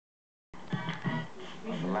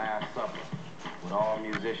with all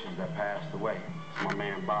musicians that passed away. It's my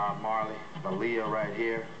man Bob Marley, Aaliyah right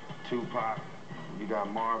here, Tupac. You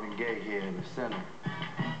got Marvin Gaye here in the center,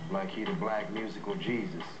 like he the black musical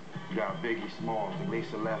Jesus. You got Biggie Smalls,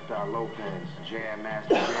 Lisa Left Eye Lopes, Jam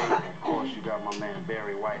Master Gaye, and of course you got my man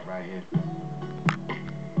Barry White right here.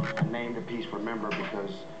 I named the piece Remember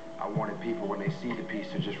because I wanted people, when they see the piece,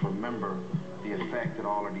 to just remember the effect that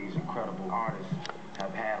all of these incredible artists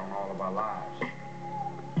have had on all of our lives.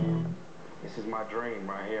 This is my dream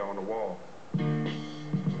right here on the wall.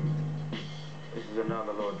 This is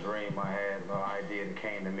another little dream I had, the idea that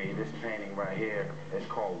came to me. This painting right here is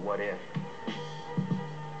called What If.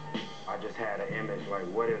 I just had an image like,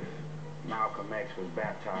 what if Malcolm X was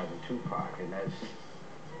baptizing Tupac, and that's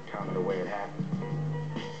kind of the way it happened.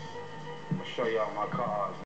 I'm gonna show y'all my cards.